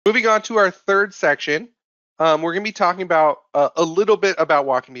Moving on to our third section, we're going to be talking about a little bit about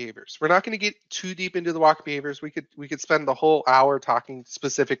walking behaviors. We're not going to get too deep into the walking behaviors. We could spend the whole hour talking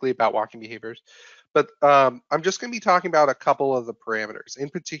specifically about walking behaviors, but I'm just going to be talking about a couple of the parameters, in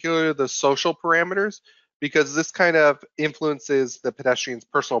particular the social parameters, because this kind of influences the pedestrian's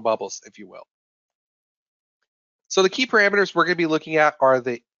personal bubbles, if you will. So the key parameters we're going to be looking at are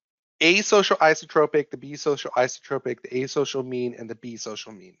the asocial isotropic, the B-social isotropic, the asocial mean, and the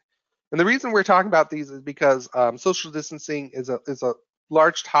B-social mean. And the reason we're talking about these is because social distancing is a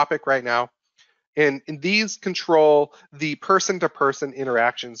large topic right now, and these control the person-to-person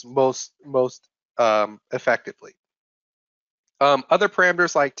interactions most effectively. Other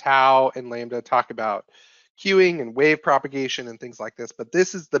parameters like tau and lambda talk about queuing and wave propagation and things like this, but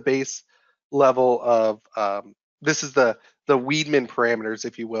this is the base level of this is the Wiedemann parameters,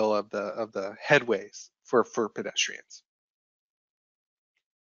 if you will, of the headways for pedestrians.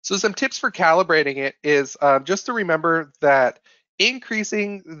 So some tips for calibrating it is just to remember that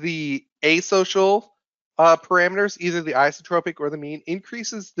increasing the asocial parameters, either the isotropic or the mean,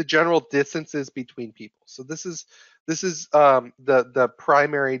 increases the general distances between people. So this is the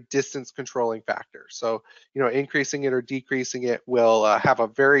primary distance controlling factor. So increasing it or decreasing it will have a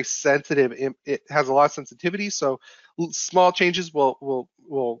very sensitive. It has a lot of sensitivity. So small changes will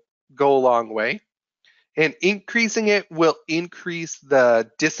go a long way. And increasing it will increase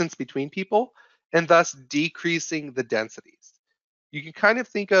the distance between people and thus decreasing the densities. You can kind of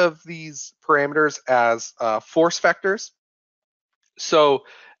think of these parameters as force vectors. So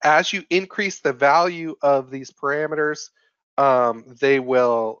as you increase the value of these parameters, they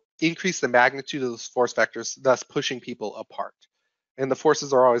will increase the magnitude of those force vectors, thus pushing people apart. And the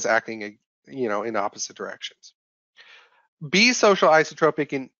forces are always acting, in opposite directions. B social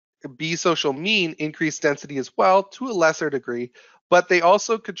isotropic and B social mean increase density as well to a lesser degree, but they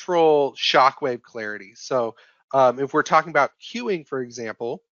also control shockwave clarity. So if we're talking about queuing, for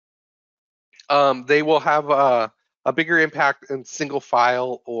example, they will have a bigger impact in single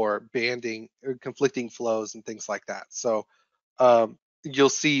file or banding or conflicting flows and things like that. So you'll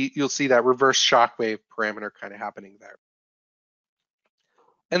see that reverse shockwave parameter kind of happening there.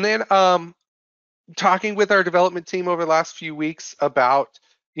 And then talking with our development team over the last few weeks about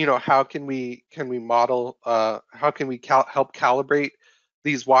how can we model how can we help calibrate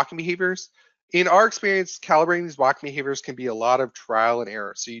these walking behaviors. In our experience, calibrating these walking behaviors can be a lot of trial and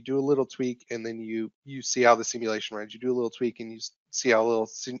error. So you do a little tweak and then you see how the simulation runs. You do a little tweak and you see how a little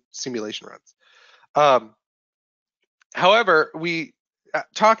simulation runs. However,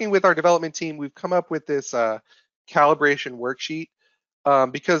 talking with our development team, we've come up with this calibration worksheet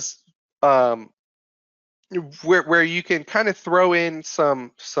because where you can kind of throw in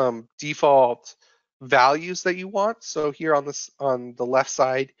some default values that you want. So here on the left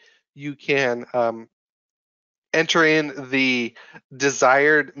side, you can enter in the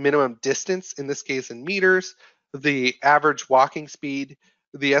desired minimum distance, in this case in meters, the average walking speed,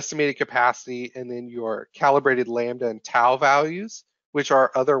 the estimated capacity, and then your calibrated lambda and tau values, which are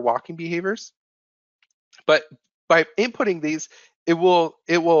other walking behaviors. But by inputting these, it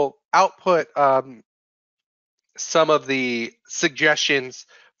will output some of the suggestions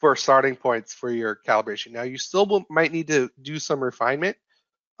for starting points for your calibration. Now, you still might need to do some refinement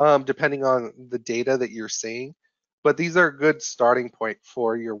depending on the data that you're seeing, but these are a good starting point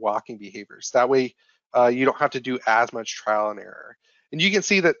for your walking behaviors. That way, you don't have to do as much trial and error. And you can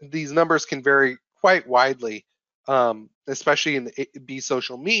see that these numbers can vary quite widely, especially in the B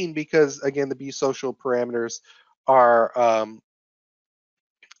social mean, because again, the B social parameters are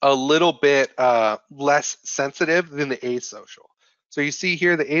a little bit less sensitive than the asocial. So you see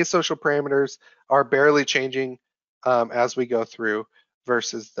here the asocial parameters are barely changing as we go through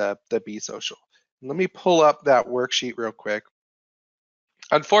versus the B social. Let me pull up that worksheet real quick.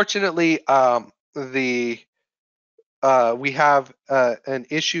 Unfortunately, we have an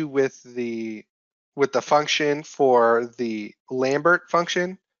issue with the function for the Lambert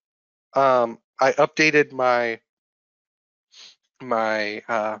function. I updated my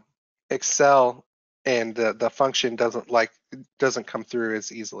Excel, and the function doesn't come through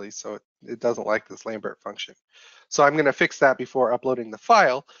as easily, so it doesn't like this Lambert function. So I'm going to fix that before uploading the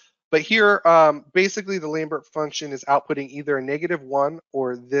file. But here, basically, the Lambert function is outputting either a -1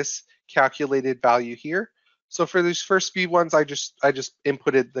 or this calculated value here. So for these first few ones, I just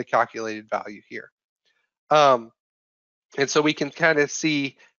inputted the calculated value here, and so we can kind of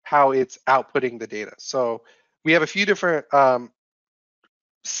see how it's outputting the data. So we have a few different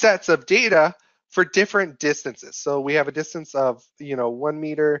sets of data for different distances. So we have a distance of 1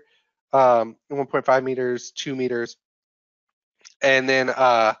 meter, 1.5 meters, 2 meters, and then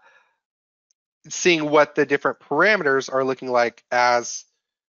seeing what the different parameters are looking like as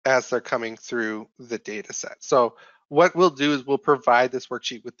they're coming through the data set. So what we'll do is we'll provide this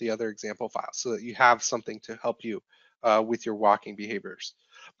worksheet with the other example files so that you have something to help you with your walking behaviors.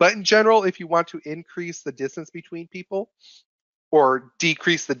 But in general, if you want to increase the distance between people or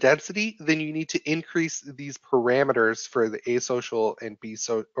decrease the density, then you need to increase these parameters for the asocial and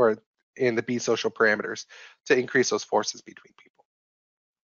and the B social parameters to increase those forces between people.